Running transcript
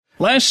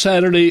Last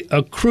Saturday,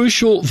 a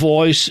crucial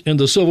voice in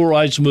the civil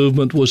rights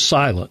movement was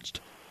silenced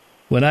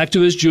when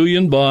activist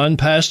Julian Bond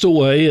passed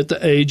away at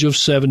the age of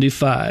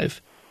 75.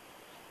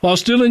 While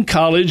still in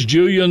college,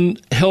 Julian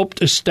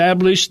helped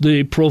establish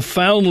the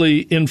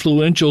profoundly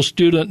influential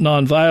Student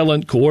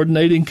Nonviolent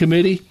Coordinating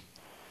Committee.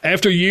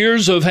 After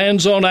years of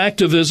hands-on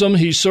activism,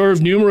 he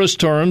served numerous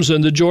terms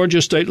in the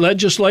Georgia State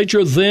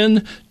Legislature,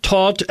 then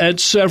taught at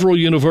several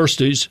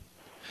universities.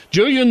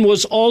 Julian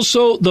was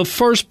also the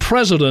first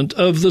president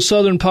of the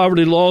Southern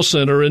Poverty Law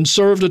Center and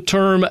served a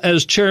term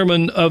as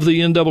chairman of the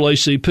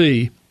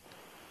NAACP.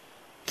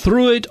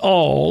 Through it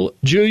all,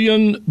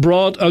 Julian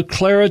brought a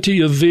clarity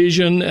of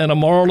vision and a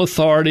moral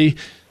authority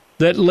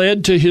that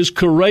led to his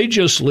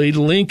courageously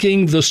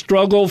linking the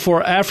struggle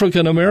for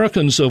African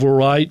American civil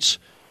rights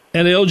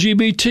and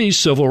LGBT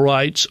civil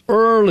rights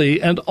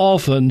early and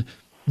often,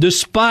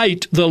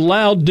 despite the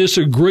loud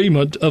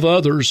disagreement of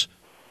others.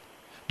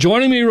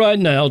 Joining me right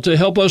now to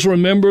help us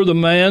remember the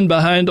man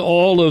behind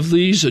all of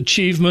these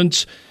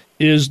achievements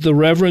is the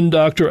Reverend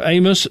Dr.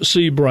 Amos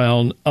C.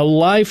 Brown, a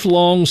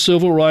lifelong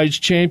civil rights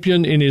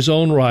champion in his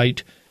own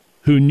right,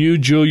 who knew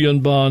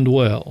Julian Bond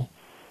well.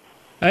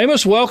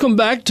 Amos, welcome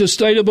back to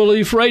State of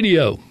Belief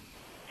Radio.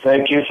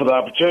 Thank you for the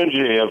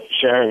opportunity of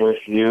sharing with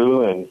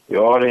you and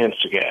your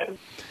audience again.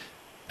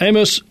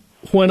 Amos,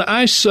 when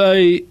I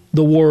say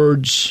the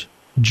words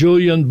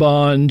Julian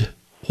Bond,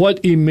 what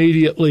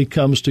immediately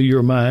comes to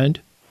your mind?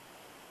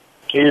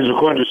 He is a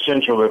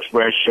quintessential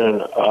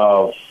expression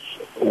of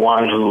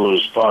one who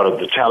was part of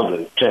the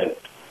talented tent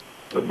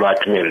of the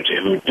black community,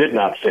 who did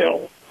not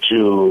fail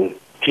to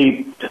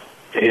keep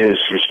his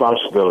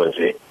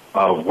responsibility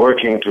of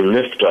working to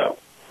lift up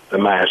the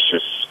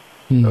masses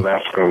of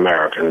African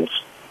Americans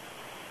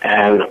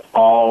and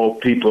all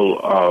people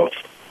of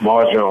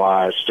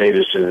marginalized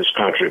status in this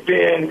country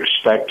being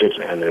respected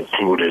and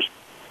included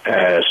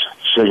as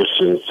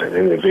citizens and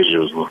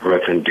individuals with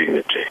worth and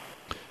dignity.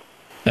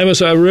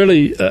 Amos, I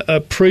really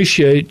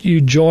appreciate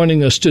you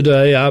joining us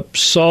today. I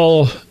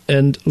saw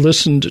and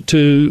listened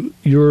to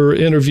your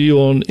interview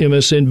on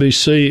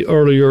MSNBC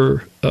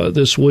earlier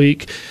this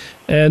week,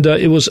 and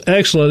it was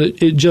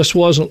excellent. It just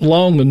wasn't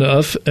long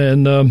enough,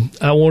 and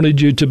I wanted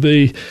you to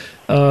be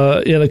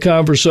in a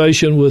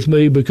conversation with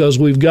me because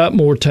we've got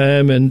more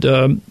time,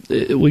 and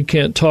we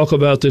can't talk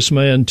about this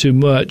man too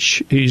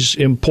much. He's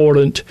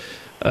important.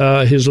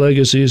 His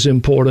legacy is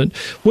important.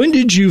 When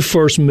did you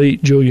first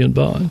meet Julian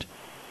Bond?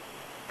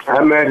 I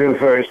met him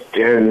first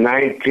in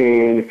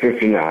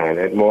 1959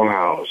 at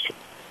Morehouse.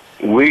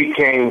 We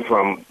came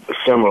from a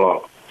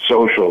similar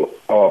social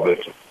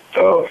orbit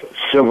of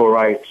civil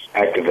rights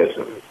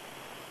activism.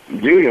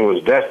 Julian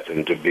was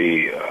destined to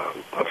be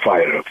a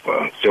fighter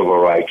for civil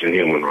rights and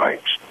human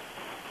rights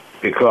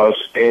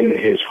because in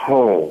his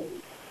home,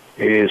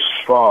 his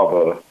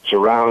father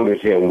surrounded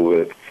him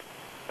with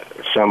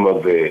some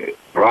of the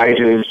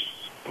brightest,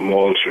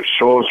 most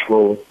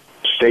resourceful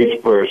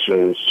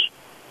statespersons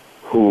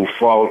who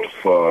fought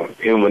for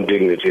human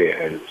dignity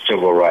and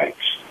civil rights.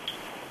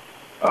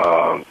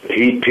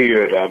 He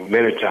peered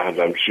many times,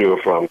 I'm sure,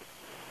 from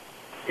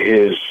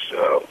his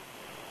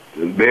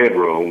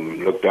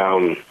bedroom, looked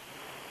down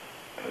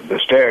the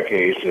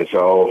staircase and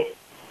saw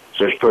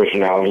such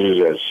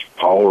personalities as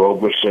Paul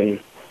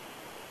Robeson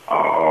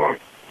or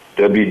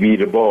W.B.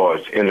 Du Bois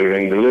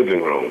entering the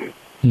living room.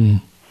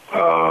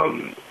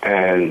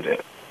 And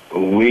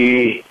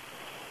we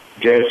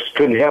just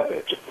couldn't help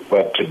it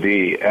but to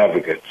be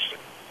advocates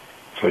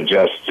for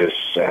justice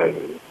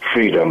and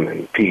freedom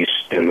and peace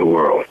in the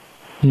world.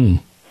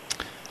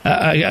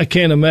 I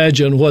can't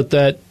imagine what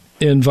that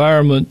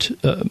environment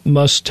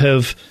must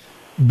have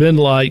been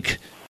like.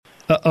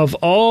 Of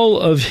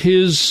all of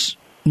his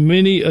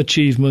many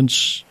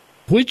achievements,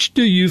 which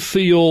do you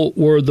feel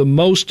were the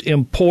most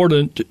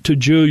important to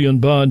Julian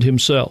Bond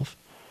himself?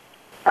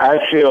 I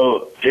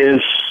feel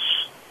his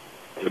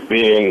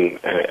being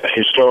a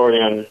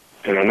historian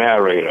and a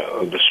narrator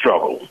of the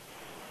struggle.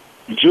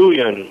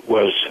 Julian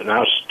was an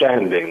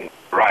outstanding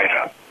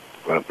writer,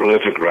 a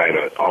prolific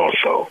writer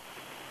also.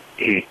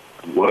 He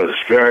was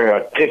very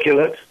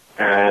articulate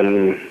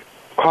and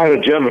quite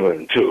a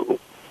gentleman, too.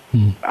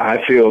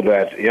 I feel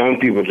that young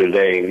people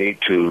today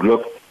need to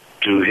look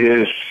to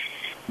his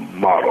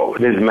model,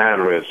 his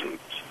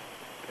mannerisms,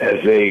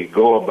 as they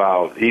go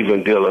about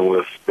even dealing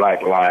with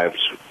Black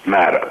Lives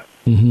Matter.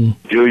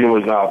 Julian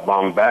was not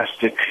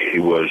bombastic. He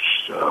was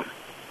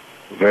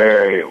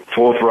very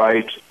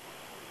forthright.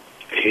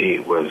 He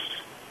was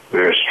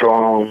very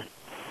strong,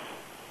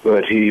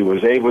 but he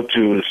was able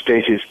to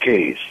state his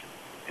case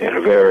in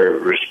a very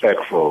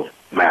respectful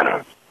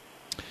manner.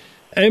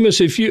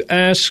 Amos, if you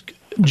ask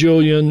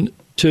Julian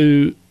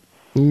to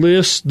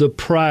list the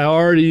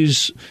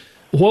priorities,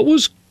 what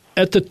was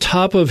at the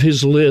top of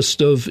his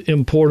list of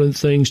important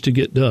things to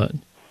get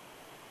done?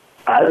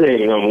 I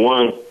think, number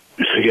one,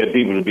 to get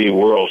people to be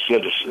world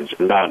citizens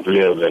and not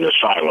live in a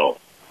silo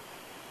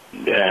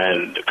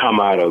and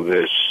come out of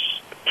this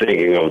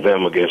thinking of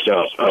them against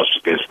us, us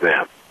against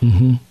them.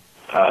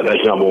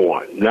 That's number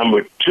one.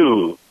 Number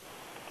two,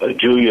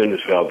 Julian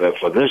felt that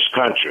for this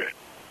country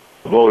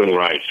voting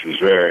rights was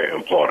very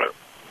important.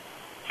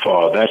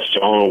 For that's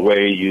the only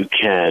way you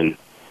can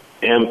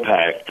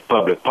impact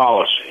public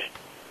policy,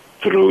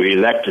 through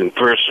electing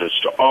persons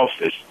to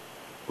office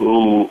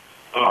who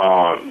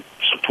are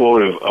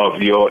supportive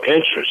of your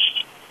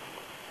interests.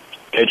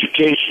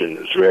 Education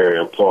is very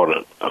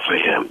important for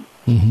him.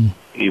 Mm-hmm.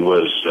 He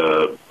was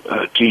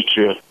a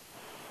teacher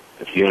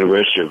at the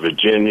University of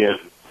Virginia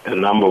and a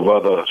number of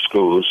other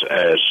schools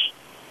as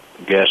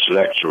guest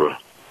lecturer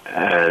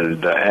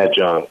and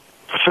adjunct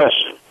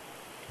professor.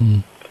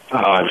 Mm.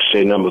 I'd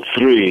say number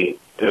 3,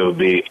 it would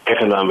be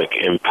economic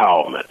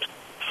empowerment.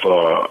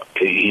 For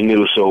he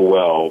knew so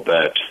well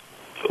that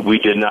we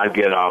did not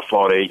get our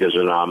 40 acres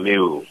and our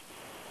mule,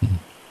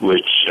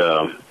 which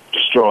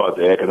destroyed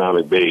the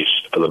economic base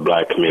of the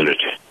black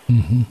community.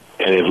 Mm-hmm.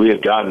 And if we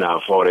had gotten our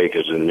 40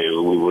 acres and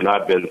mule, we would not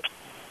have been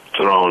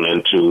thrown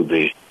into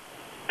the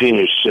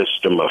penal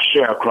system of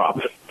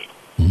sharecropping,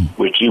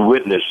 which he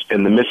witnessed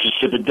in the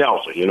Mississippi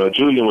Delta. You know,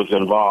 Julian was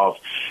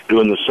involved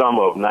during the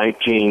summer of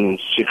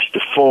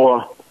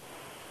 1964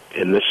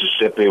 in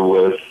Mississippi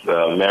with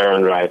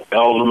Marion Wright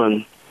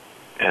Edelman,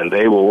 and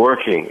they were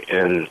working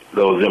in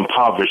those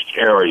impoverished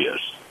areas,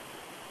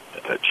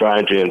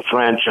 trying to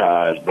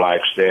enfranchise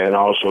blacks there and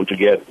also to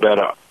get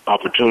better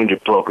opportunity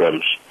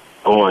programs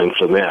going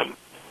for them.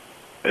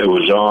 It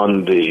was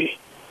on the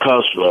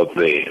cusp of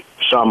the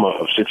summer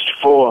of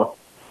 64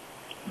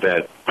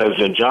 that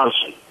President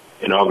Johnson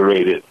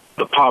inaugurated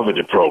the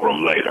poverty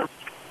program later.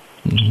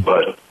 Mm-hmm.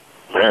 But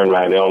Marion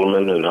Wright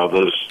Edelman and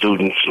other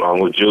students, along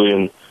with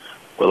Julian,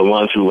 were the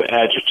ones who were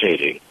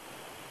agitating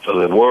for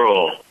the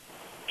world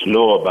to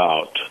know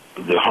about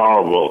the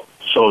horrible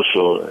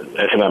social and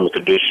economic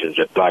conditions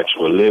that blacks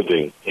were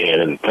living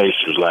in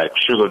places like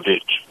Sugar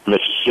Ditch,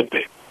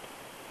 Mississippi.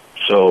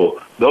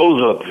 So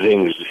those are the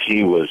things that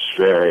he was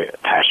very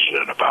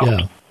passionate about.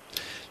 Yeah.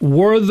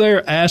 Were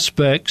there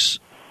aspects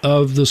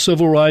of the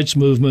civil rights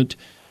movement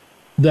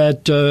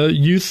that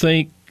you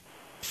think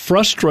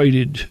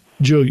frustrated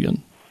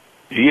Julian?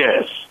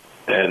 Yes,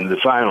 and the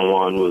final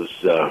one was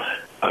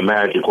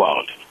marriage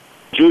equality.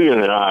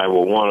 Julian and I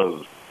were one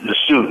of the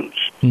students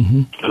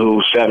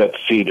who sat at the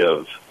feet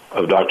of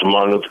Dr.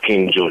 Martin Luther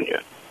King Jr.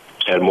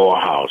 at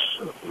Morehouse,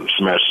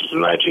 semesters of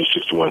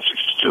 1961-62.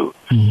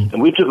 Mm-hmm.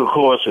 And we took a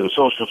course in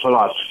social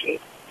philosophy.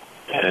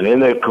 And in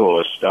that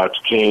course,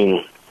 Dr.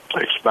 King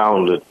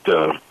expounded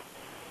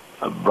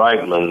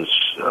Brightman's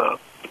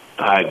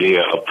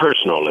idea of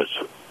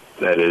personalism.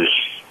 That is,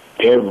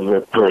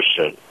 every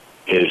person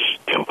is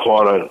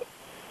important,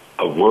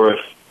 of worth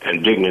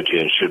and dignity,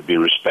 and should be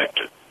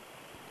respected.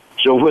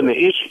 So when the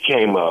issue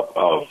came up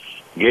of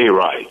gay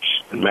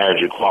rights and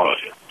marriage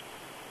equality,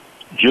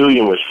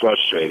 Julian was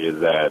frustrated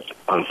that,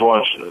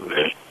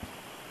 unfortunately,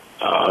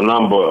 a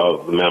number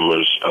of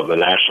members of the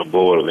National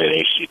Board of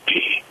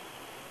NAACP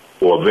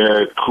were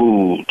very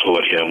cool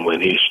toward him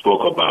when he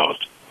spoke about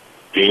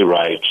gay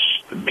rights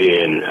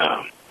being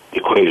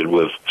equated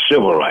with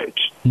civil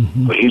rights.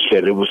 Mm-hmm. But he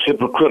said it was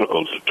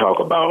hypocritical to talk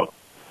about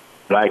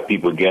black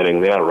people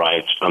getting their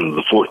rights under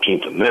the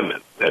 14th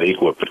Amendment, that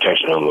equal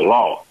protection under the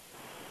law.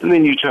 And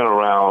then you turn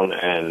around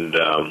and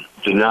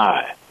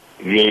deny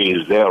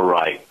gays their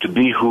right to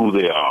be who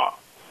they are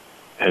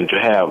and to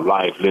have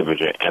life,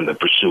 liberty, and the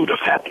pursuit of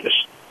happiness.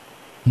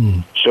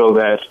 Mm. So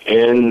that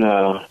in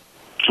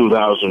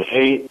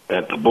 2008,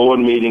 at the board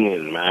meeting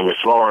in Miami,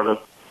 Florida,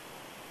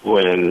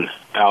 when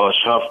Alice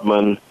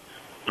Huffman,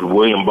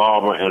 William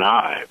Barber, and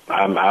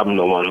I'm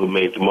the one who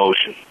made the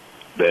motion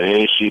that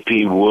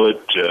NAACP would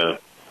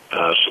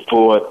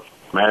support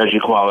marriage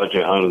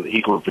equality under the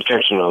equal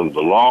protection under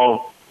the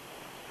law.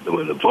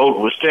 When the vote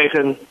was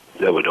taken,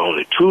 there were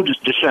only 2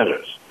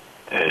 dissenters.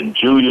 And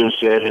Julian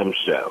said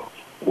himself,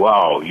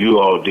 wow, you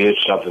all did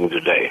something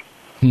today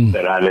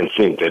that I didn't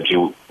think that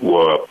you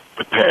were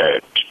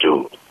prepared to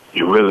do.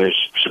 You really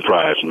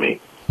surprised me.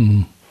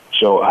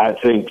 So I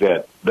think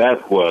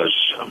that was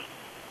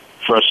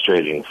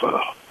frustrating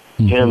for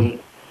him,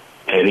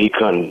 and he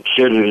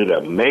considered it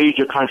a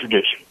major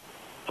contradiction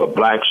for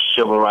black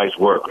civil rights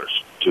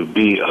workers to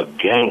be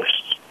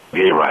against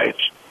gay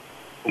rights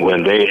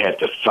when they had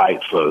to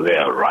fight for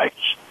their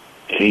rights.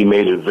 And he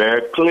made it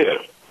very clear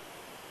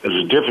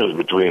there's a difference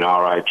between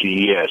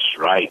RITES,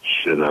 rights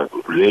in a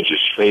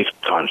religious faith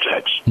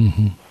context,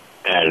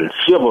 and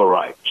civil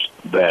rights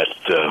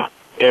that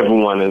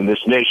everyone in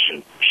this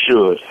nation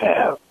should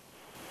have.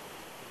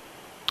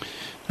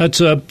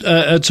 That's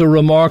a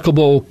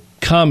remarkable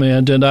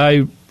comment, and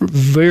I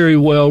very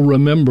well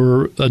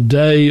remember a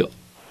day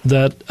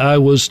that I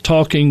was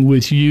talking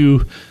with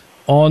you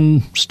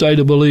on State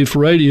of Belief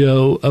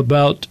Radio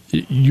about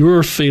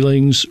your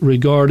feelings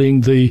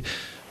regarding the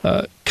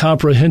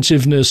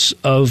comprehensiveness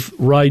of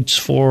rights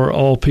for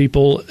all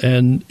people,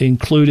 and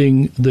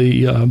including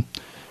the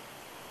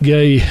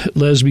gay,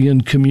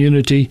 lesbian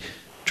community,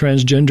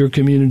 transgender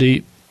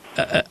community.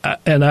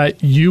 And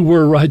you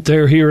were right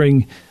there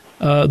hearing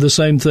the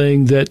same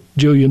thing that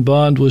Julian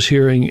Bond was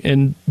hearing,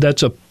 and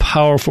that's a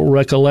powerful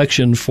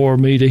recollection for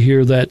me to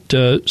hear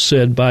that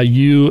said by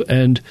you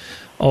and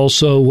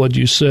also what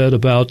you said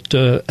about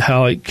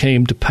how it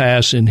came to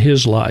pass in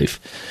his life.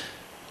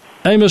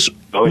 Amos,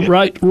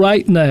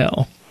 right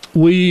now,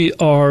 we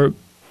are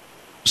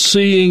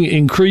seeing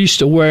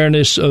increased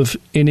awareness of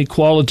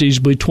inequalities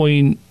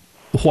between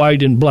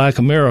white and black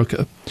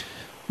America.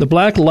 The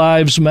Black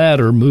Lives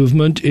Matter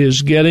movement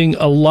is getting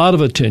a lot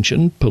of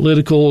attention.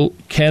 Political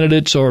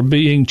candidates are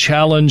being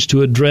challenged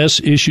to address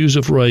issues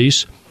of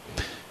race.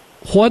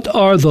 What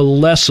are the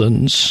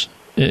lessons,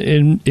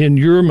 in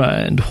your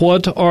mind,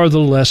 what are the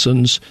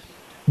lessons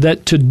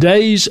that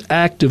today's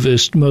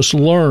activists must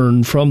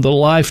learn from the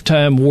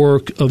lifetime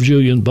work of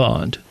Julian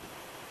Bond?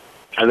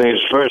 I think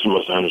it's first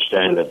must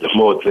understand that the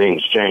more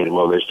things change, the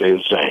more they stay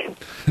the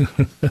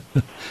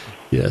same.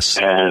 Yes.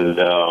 And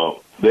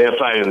they're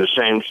fighting the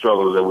same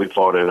struggles that we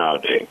fought in our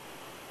day.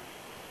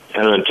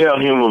 And until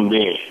human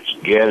beings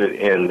get it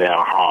in their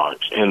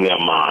hearts, in their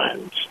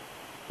minds,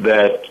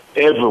 that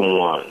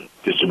everyone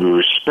is to be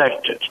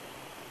respected,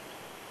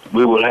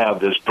 we will have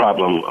this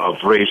problem of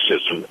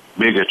racism,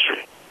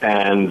 bigotry,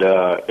 and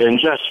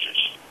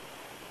injustice.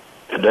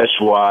 And that's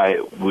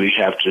why we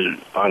have to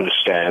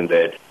understand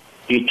that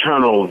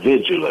eternal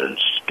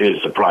vigilance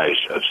is the price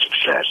of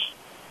success.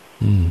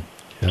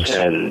 Yes.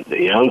 And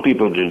the young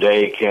people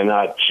today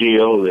cannot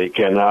chill. They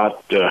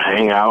cannot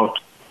hang out.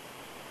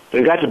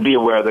 They got to be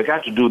aware. They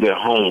got to do their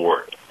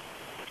homework.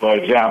 For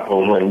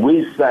example, when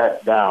we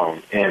sat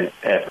down in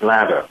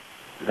Atlanta,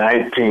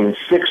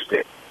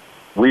 1960,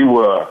 we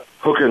were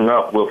hooking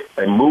up with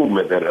a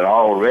movement that had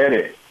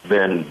already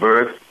been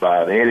birthed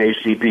by the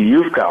NAACP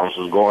Youth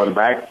Council going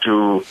back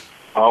to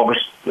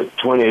August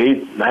 28,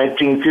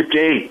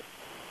 1958,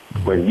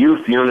 when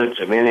youth units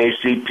of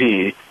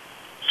NAACP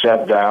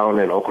sat down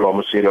in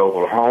Oklahoma City,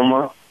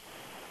 Oklahoma,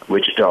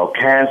 Wichita,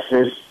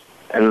 Kansas,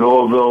 and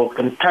Louisville,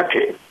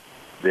 Kentucky.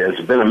 There's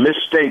been a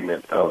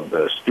misstatement of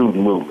the student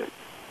movement.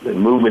 The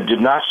movement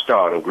did not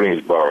start in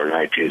Greensboro in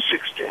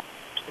 1960.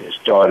 It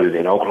started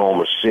in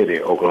Oklahoma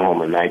City,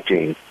 Oklahoma in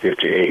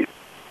 1958.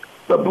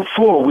 But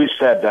before we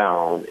sat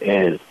down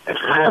in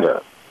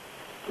Atlanta,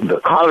 the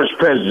college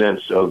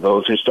presidents of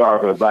those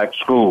historically black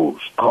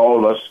schools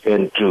called us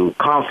into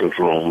conference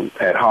room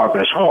at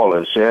Harkness Hall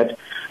and said,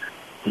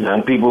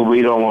 young people,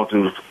 we don't want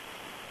to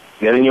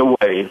get in your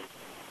way.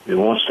 We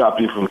won't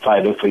stop you from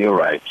fighting for your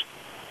rights.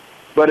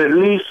 But at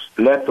least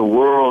let the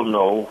world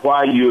know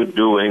why you're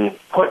doing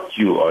what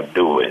you are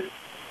doing.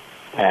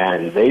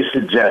 And they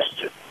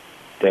suggested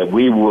that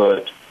we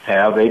would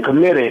have a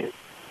committee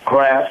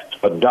craft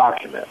a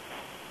document.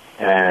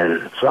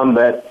 And from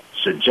that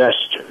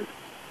suggestion,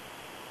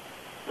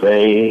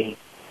 they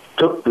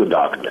took the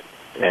document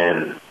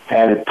and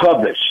had it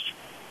published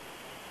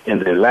in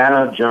the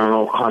Atlanta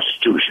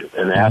Journal-Constitution.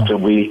 And after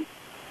we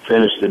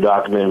finished the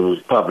document and it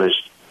was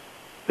published,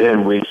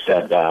 then we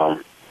sat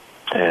down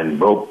and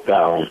broke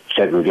down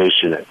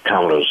segregation at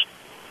counters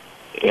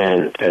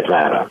in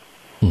Atlanta.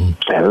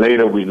 And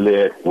later we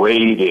led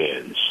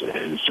wade-ins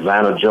in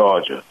Savannah,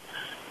 Georgia,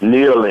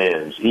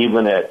 kneel-ins,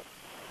 even at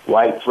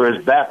White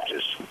First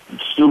Baptist.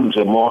 Students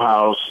at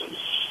Morehouse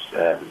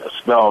and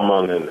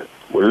Spelman and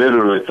were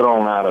literally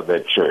thrown out of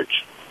that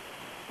church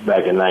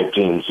back in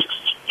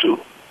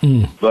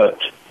 1962. But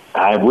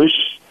I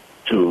wish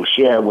to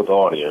share with the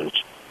audience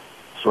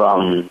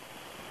from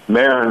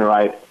Marion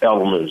Wright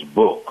Edelman's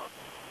book,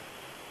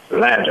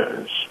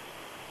 Lanterns,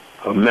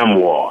 her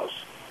memoirs,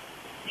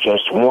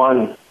 just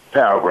one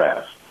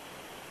paragraph.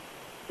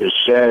 It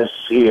says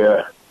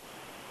here,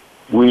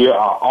 we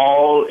are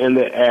all in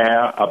the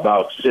air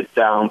about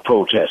sit-down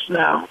protests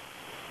now.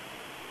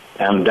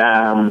 I'm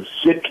damn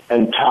sick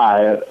and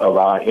tired of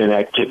our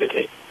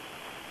inactivity.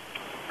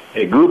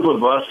 A group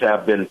of us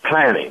have been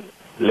planning,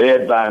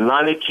 led by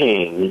Lonnie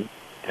King,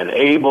 an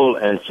able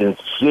and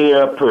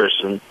sincere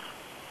person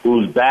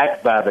who's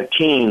backed by the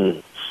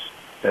Kings,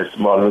 that's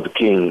Martin Luther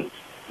King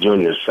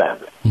Jr.'s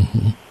family.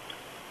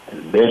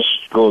 And this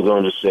goes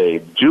on to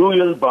say,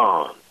 Julian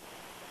Bond,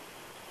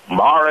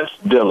 Morris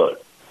Dillard,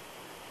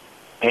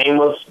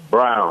 Amos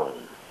Brown,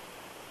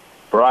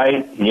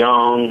 bright,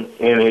 young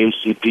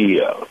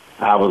NAACP.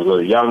 I was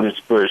the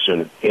youngest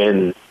person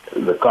in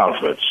the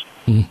conference.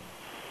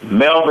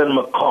 Melvin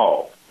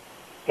McCall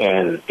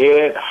and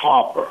Ed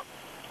Harper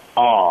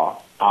are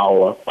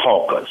our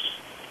caucus.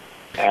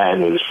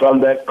 And it was from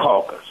that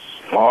caucus,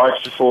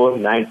 March 4,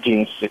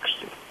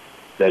 1960,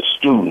 that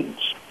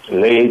students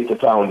laid the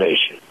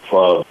foundation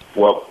for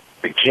what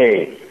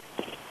became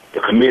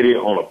the Committee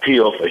on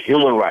Appeal for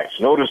Human Rights.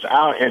 Notice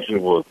our entry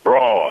was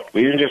broad.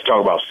 We didn't just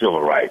talk about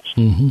civil rights.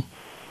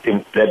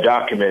 That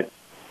document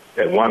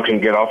that one can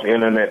get off the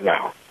internet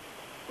now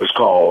was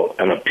called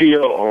An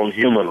Appeal on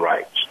Human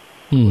Rights.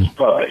 It was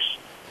published,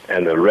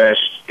 and the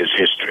rest is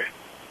history.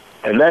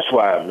 And that's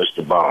why,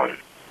 Mr. Bond,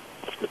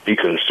 be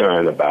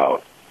concerned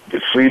about the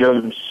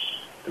freedoms,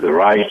 the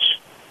rights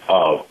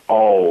of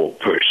all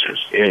persons,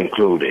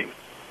 including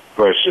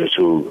persons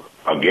who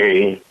are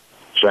gay,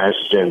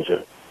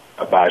 transgender,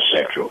 or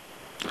bisexual,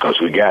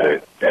 because we got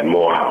it at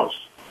Morehouse.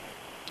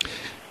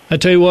 I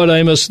tell you what,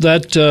 Amos,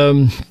 that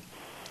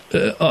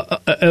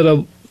at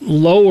a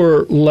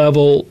lower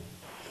level,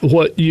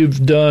 what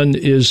you've done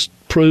is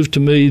prove to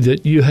me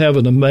that you have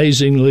an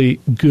amazingly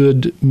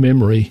good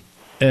memory,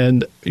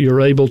 and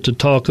you're able to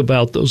talk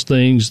about those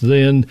things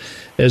then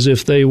as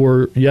if they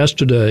were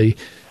yesterday.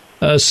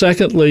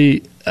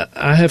 Secondly,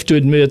 I have to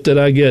admit that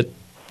I get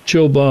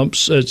chill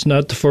bumps. It's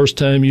not the first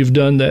time you've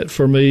done that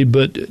for me,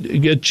 but I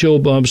get chill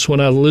bumps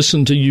when I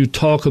listen to you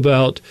talk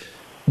about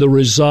the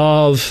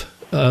resolve,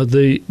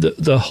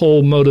 the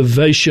whole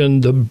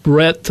motivation, the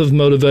breadth of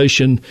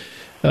motivation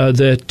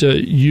that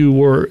you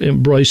were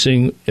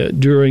embracing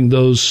during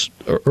those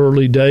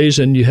early days,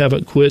 and you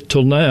haven't quit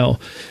till now.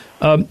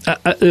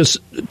 There's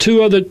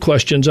two other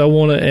questions I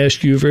want to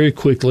ask you very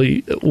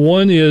quickly.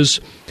 One is,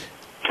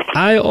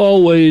 I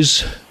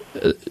always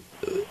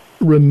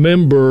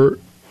remember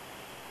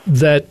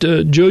that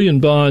Julian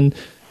Bond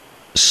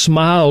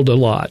smiled a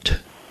lot,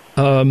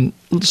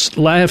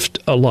 laughed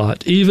a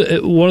lot.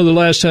 Even one of the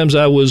last times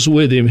I was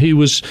with him, he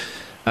was,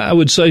 I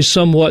would say,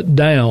 somewhat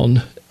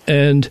down,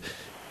 and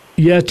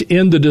yet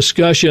in the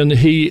discussion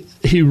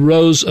he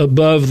rose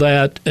above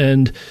that,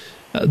 and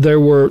there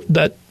were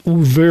that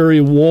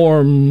very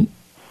warm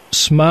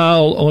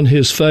smile on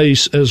his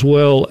face, as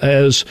well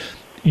as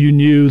you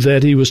knew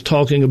that he was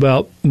talking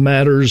about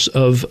matters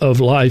of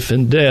life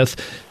and death.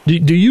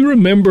 Do you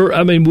remember?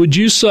 I mean, would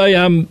you say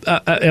am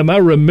I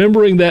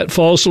remembering that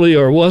falsely,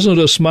 or wasn't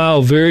a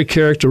smile very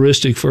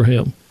characteristic for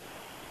him?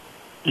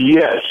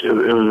 Yes, it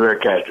was very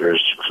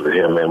characteristic for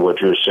him, and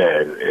what you're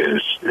saying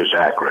is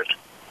accurate.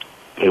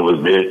 He was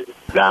a bit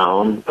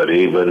down, but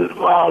even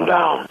while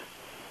down,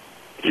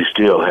 he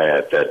still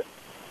had that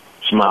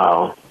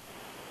smile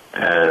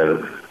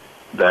and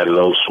that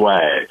little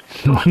swag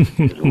on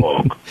his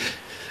walk.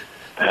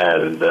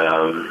 And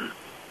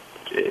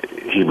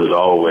he was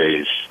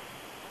always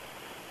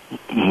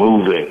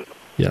moving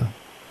to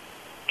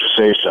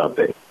say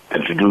something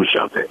and to do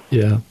something,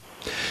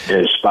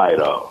 in spite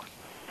of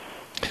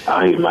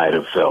how he might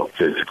have felt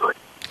physically.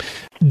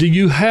 Do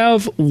you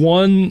have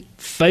one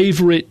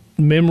favorite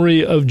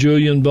memory of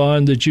Julian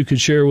Bond that you could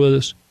share with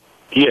us?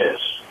 Yes.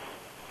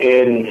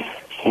 In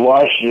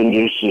Washington,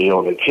 D.C.,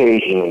 on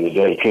occasion of the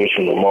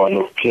dedication of Martin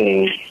Luther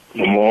King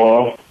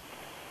Memorial,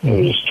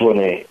 it was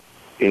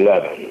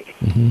 2011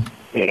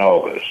 in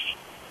August.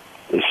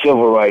 The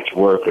civil rights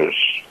workers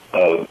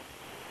of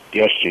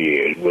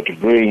yesteryear were to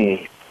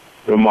bring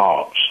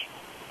remarks,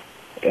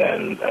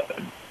 and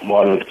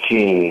Martin Luther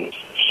King's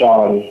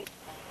son,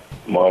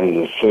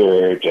 Martin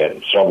III,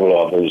 and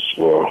several others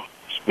were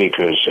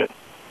speakers.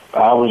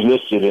 I was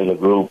listed in the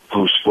group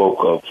who spoke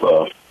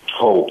of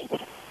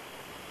hope.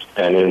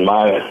 And in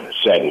my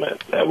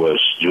segment, that was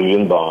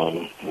Julian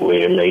Bond,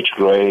 William H.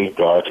 Gray,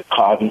 Dorothy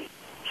Cotton,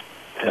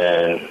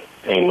 and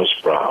Amos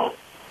Brown.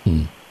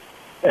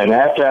 And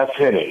after I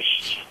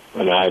finished,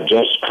 when I had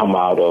just come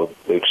out of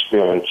the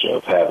experience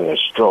of having a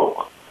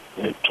stroke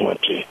in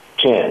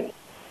 2010,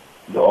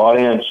 the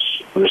audience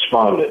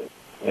responded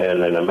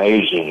in an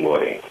amazing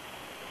way.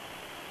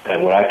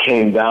 And when I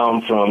came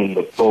down from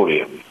the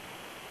podium,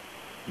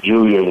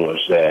 Julian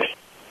was there,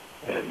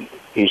 and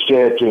he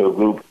said to a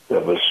group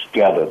that was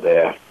gathered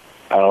there,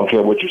 I don't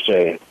care what you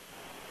say,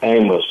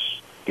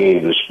 Amos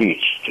gave the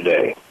speech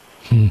today.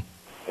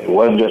 It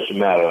wasn't just a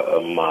matter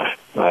of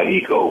my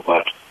ego,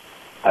 but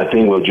I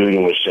think what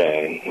Julian was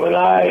saying, when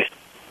I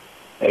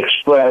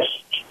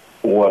expressed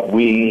what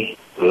we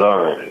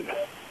learned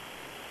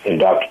in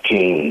Dr.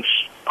 King's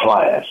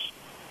class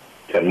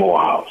at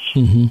Morehouse,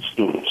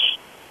 students,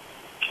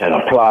 and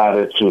applied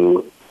it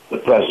to the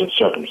present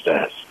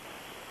circumstance,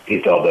 he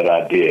thought that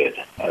I did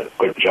a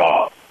good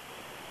job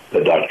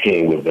that Dr.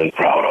 King would have been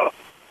proud of.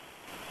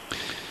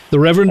 The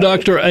Reverend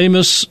Dr.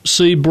 Amos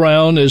C.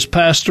 Brown is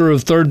pastor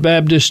of Third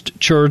Baptist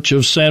Church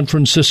of San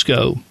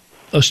Francisco,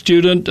 a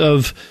student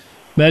of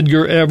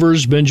Medgar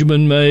Evers,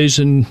 Benjamin Mays,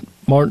 and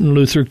Martin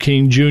Luther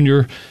King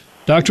Jr.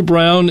 Dr.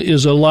 Brown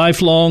is a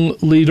lifelong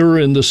leader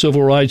in the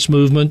civil rights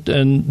movement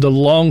and the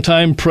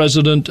longtime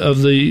president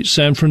of the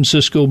San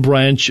Francisco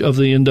branch of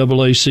the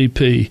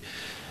NAACP.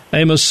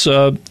 Amos,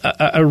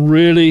 I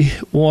really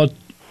want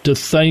to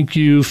thank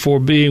you for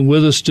being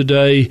with us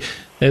today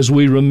as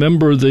we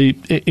remember the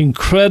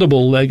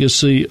incredible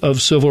legacy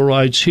of civil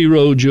rights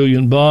hero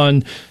Julian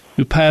Bond,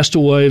 who passed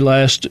away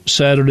last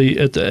Saturday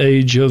at the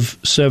age of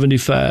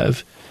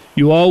 75.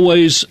 You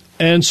always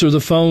answer the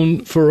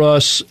phone for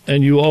us,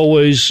 and you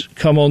always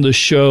come on the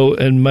show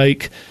and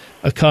make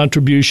a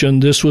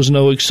contribution. This was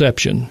no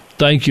exception.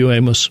 Thank you,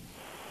 Amos.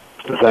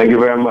 Thank you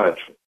very much.